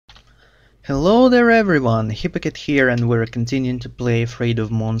Hello there everyone, hipp0cat here, and we're continuing to play Afraid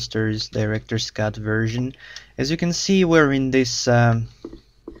of Monsters Director's Cut version. As you can see, we're in this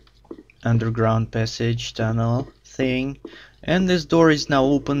underground passage tunnel thing, and this door is now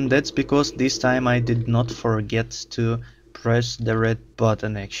open. That's because this time I did not forget to press the red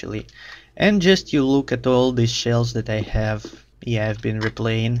button actually. And just you look at all these shells that I have. Yeah, I've been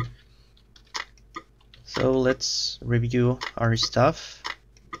replaying. So let's review our stuff.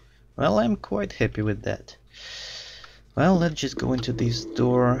 Well, I'm quite happy with that. Well, let's just go into this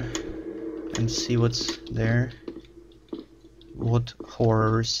door and see what's there. What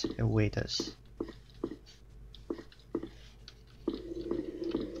horrors await us.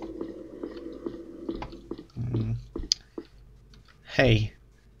 Hey,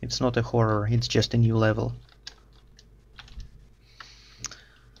 it's not a horror, it's just a new level.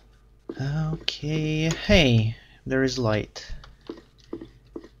 Okay, hey, there is light.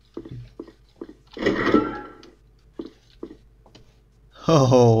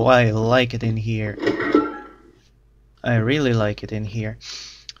 Oh, I like it in here. I really like it in here.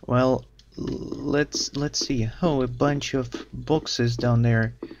 Well, let's see. Oh, a bunch of boxes down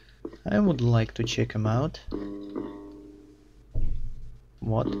there. I would like to check them out.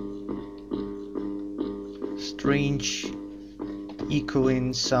 What? Strange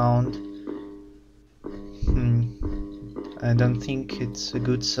echoing sound. I don't think it's a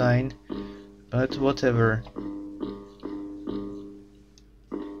good sign, but whatever.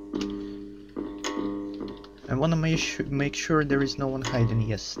 I want to make sure there is no one hiding.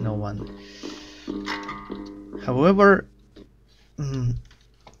 Yes, no one. However,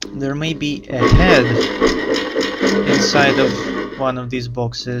 there may be a head inside of one of these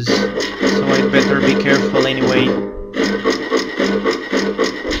boxes, so I'd better be careful anyway.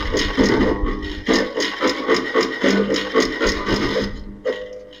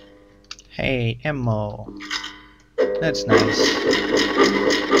 Hey, ammo. That's nice.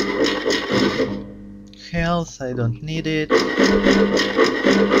 Health, I don't need it.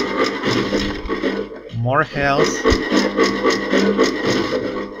 More health.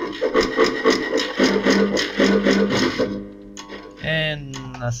 And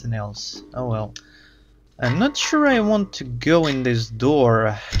nothing else. Oh well. I'm not sure I want to go in this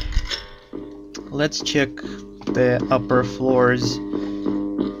door. Let's check the upper floors.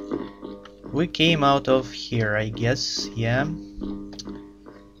 We came out of here, I guess. Yeah.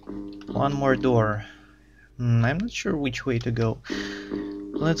 One more door. I'm not sure which way to go.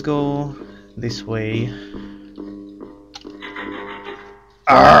 Let's go this way.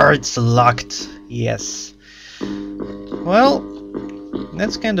 It's locked. Yes. Well,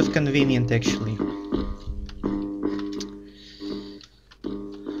 that's kind of convenient actually.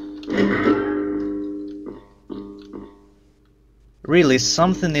 Really,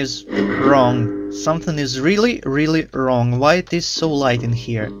 something is wrong. Something is really, really wrong. Why it is so light in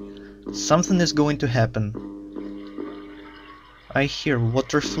here? Something is going to happen. I hear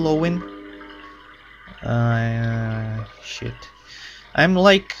water flowing. Shit. I'm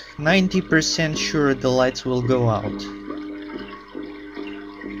like 90% sure the lights will go out.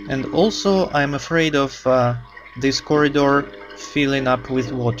 And also I'm afraid of this corridor filling up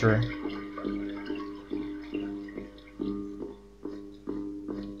with water.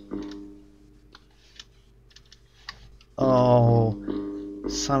 Oh,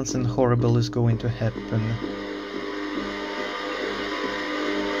 something horrible is going to happen.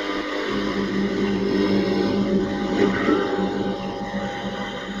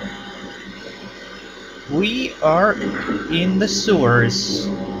 We are in the sewers.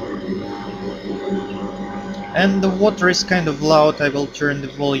 And the water is kind of loud. I will turn the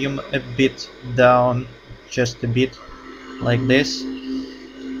volume a bit down. Just a bit. Like this.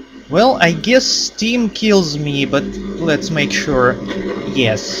 Well, I guess steam kills me, but let's make sure.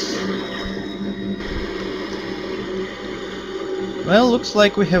 Yes. Well, looks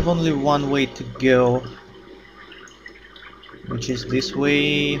like we have only one way to go, which is this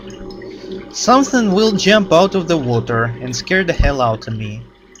way. Something will jump out of the water and scare the hell out of me.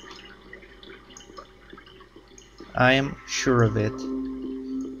 I am sure of it.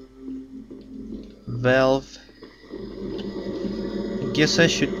 Valve. Guess I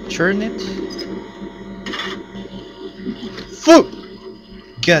should turn it. Fuck!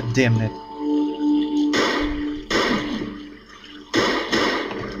 God damn it.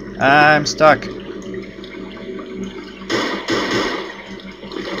 I'm stuck.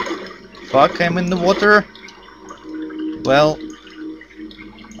 Fuck, I'm in the water. Well,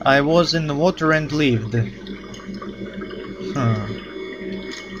 I was in the water and lived.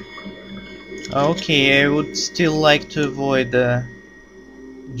 Okay, I would still like to avoid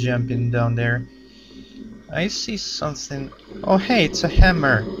jumping down there. I see something. Oh hey, it's a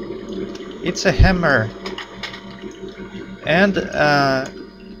hammer. It's a hammer. And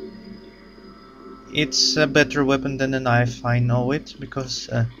it's a better weapon than a knife, I know it, because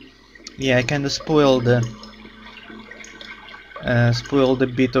yeah, I kinda spoiled a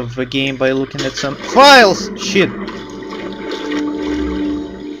bit of the game by looking at some files! Shit!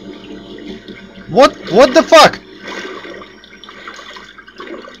 What? What the fuck?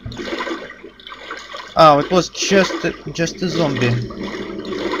 Oh, it was just a zombie.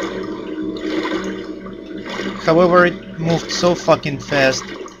 However, it moved so fucking fast.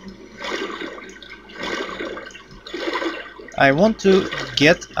 I want to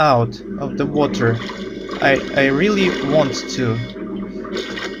get out of the water. I really want to.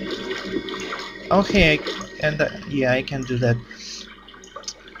 Okay, yeah, I can do that.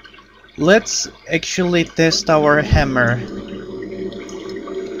 Let's actually test our hammer.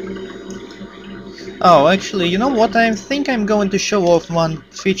 Oh, actually, you know what? I think I'm going to show off one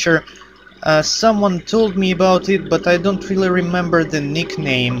feature. Someone told me about it, but I don't really remember the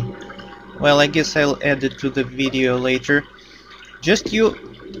nickname. Well, I guess I'll add it to the video later. Just you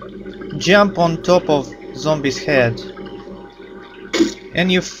jump on top of zombie's head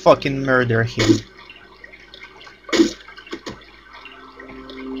and you fucking murder him.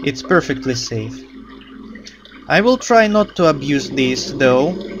 It's perfectly safe. I will try not to abuse this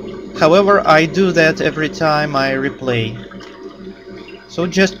though. However, I do that every time I replay. So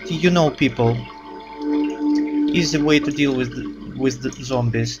just, you know, people, easy way to deal with the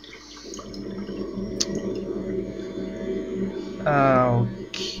zombies.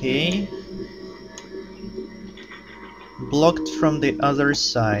 Okay. Blocked from the other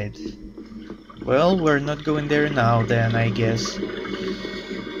side. Well, we're not going there now then, I guess.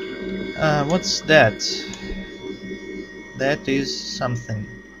 What's that? That is something.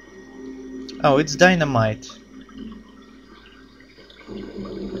 Oh, it's dynamite.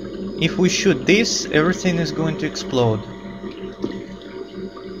 If we shoot this, everything is going to explode.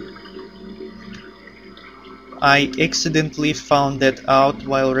 I accidentally found that out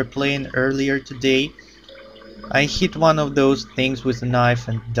while replaying earlier today. I hit one of those things with a knife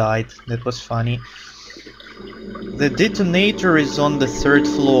and died. That was funny. The detonator is on the 3rd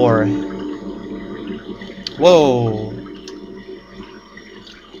floor. Whoa!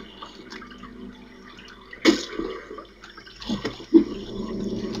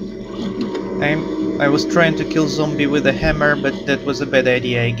 I was trying to kill zombie with a hammer, but that was a bad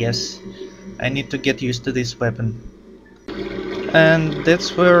idea, I guess. I need to get used to this weapon. And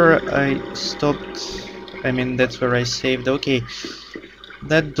that's where I stopped. I mean, that's where I saved. Okay,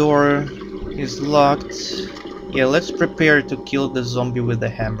 that door is locked. Yeah, let's prepare to kill the zombie with the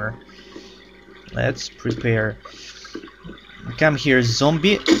hammer. Let's prepare. Come here,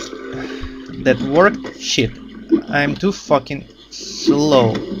 zombie. That worked? Shit. I'm too fucking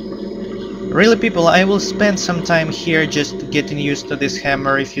slow. Really, people, I will spend some time here just getting used to this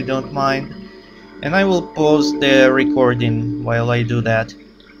hammer, if you don't mind. And I will pause the recording while I do that.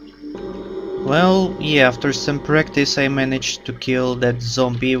 Well, yeah, after some practice I managed to kill that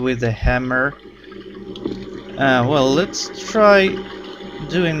zombie with a hammer. Well, let's try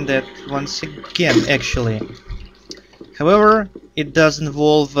doing that once again, actually. However, it does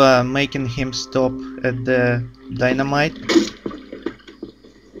involve making him stop at the dynamite.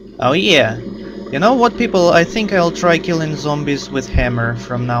 Oh yeah. You know what, people? I think I'll try killing zombies with hammer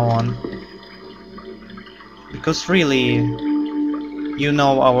from now on. Because really, you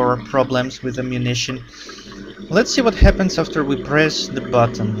know our problems with ammunition. Let's see what happens after we press the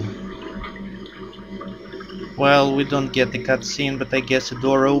button. Well, we don't get the cutscene, but I guess a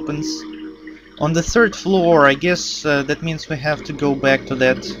door opens. On the 3rd floor, I guess that means we have to go back to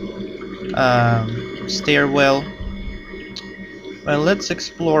that stairwell. Well, let's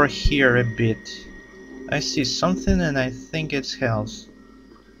explore here a bit. I see something and I think it's health.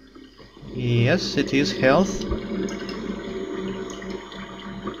 Yes, it is health.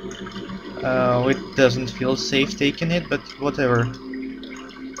 It doesn't feel safe taking it, but whatever.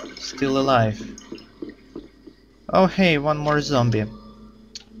 Still alive. Oh hey, one more zombie.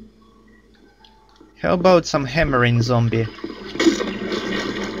 How about some hammering zombie?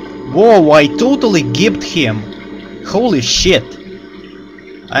 Whoa, I totally gibbed him! Holy shit!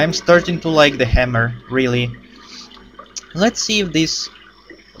 I'm starting to like the hammer, really. Let's see if this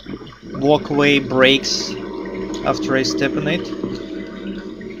walkway breaks after I step on it.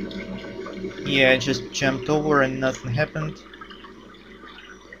 Yeah, I just jumped over and nothing happened.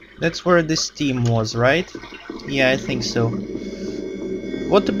 That's where the steam was, right? Yeah, I think so.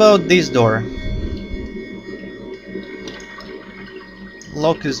 What about this door?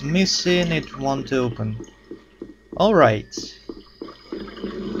 Lock is missing, it won't open. Alright.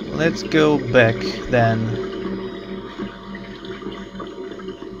 Let's go back then.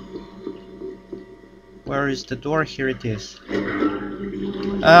 Where is the door? Here it is.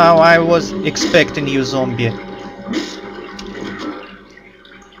 Oh, I was expecting you, zombie.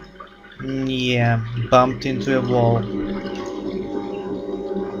 Yeah, bumped into a wall.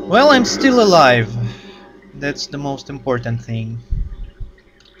 Well, I'm still alive. That's the most important thing.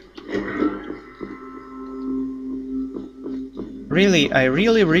 Really, I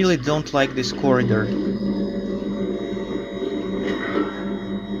really don't like this corridor.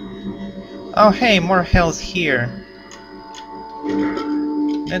 Oh hey, more health here.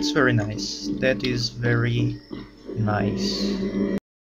 That's very nice. That is very nice.